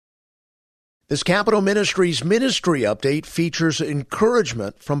This Capitol Ministries ministry update features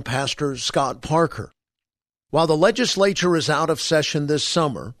encouragement from Pastor Scott Parker. While the legislature is out of session this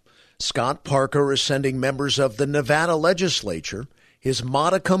summer, Scott Parker is sending members of the Nevada legislature his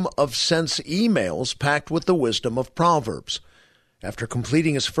modicum of sense emails packed with the wisdom of Proverbs. After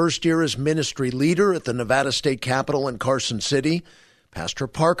completing his first year as ministry leader at the Nevada State Capitol in Carson City, Pastor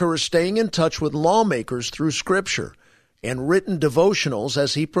Parker is staying in touch with lawmakers through Scripture and written devotionals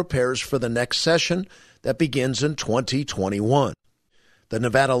as he prepares for the next session that begins in 2021. The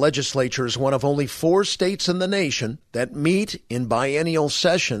Nevada legislature is one of only 4 states in the nation that meet in biennial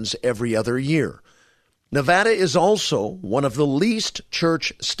sessions every other year. Nevada is also one of the least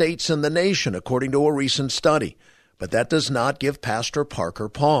church states in the nation, according to a recent study, but that does not give Pastor Parker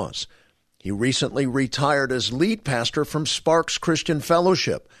pause. He recently retired as lead pastor from Sparks Christian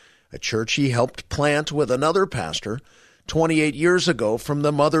Fellowship, a church he helped plant with another pastor 28 years ago from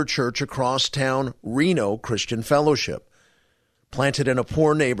the mother church across town, Reno Christian Fellowship. Planted in a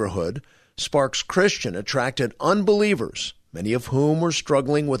poor neighborhood, Sparks Christian attracted unbelievers, many of whom were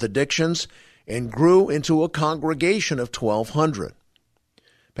struggling with addictions, and grew into a congregation of 1,200.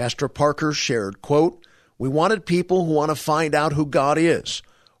 Pastor Parker shared, quote, "We wanted people who want to find out who God is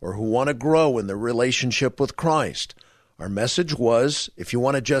or who want to grow in their relationship with Christ. Our message was, if you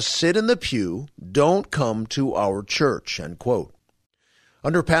want to just sit in the pew, don't come to our church," end quote.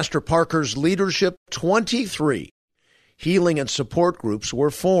 Under Pastor Parker's leadership, 23 healing and support groups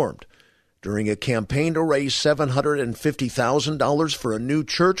were formed. During a campaign to raise $750,000 for a new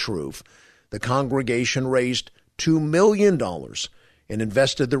church roof, the congregation raised $2 million and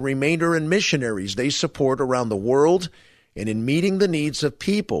invested the remainder in missionaries they support around the world and in meeting the needs of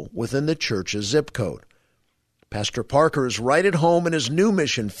people within the church's zip code. Pastor Parker is right at home in his new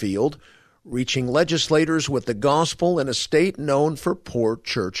mission field, reaching legislators with the gospel in a state known for poor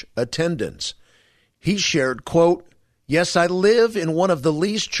church attendance. He shared, quote, "Yes, I live in one of the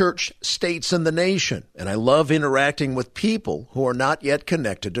least church states in the nation, and I love interacting with people who are not yet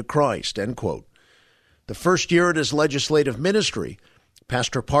connected to Christ," end quote. The first year at his legislative ministry,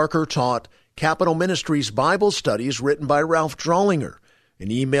 Pastor Parker taught Capitol Ministries Bible studies written by Ralph Drollinger, and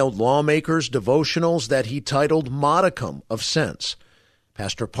emailed lawmakers devotionals that he titled Modicum of Sense.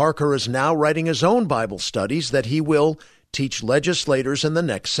 Pastor Parker is now writing his own Bible studies that he will teach legislators in the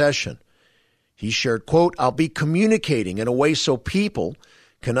next session. He shared, quote, "I'll be communicating in a way so people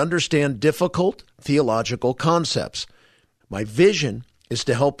can understand difficult theological concepts. My vision is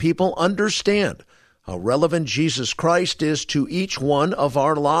to help people understand how relevant Jesus Christ is to each one of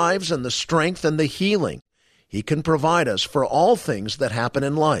our lives and the strength and the healing He can provide us for all things that happen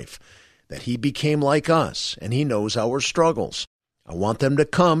in life, that He became like us and He knows our struggles. I want them to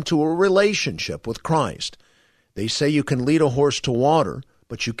come to a relationship with Christ. They say you can lead a horse to water,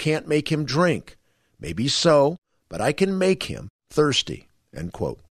 but you can't make him drink. Maybe so, but I can make him thirsty," end quote.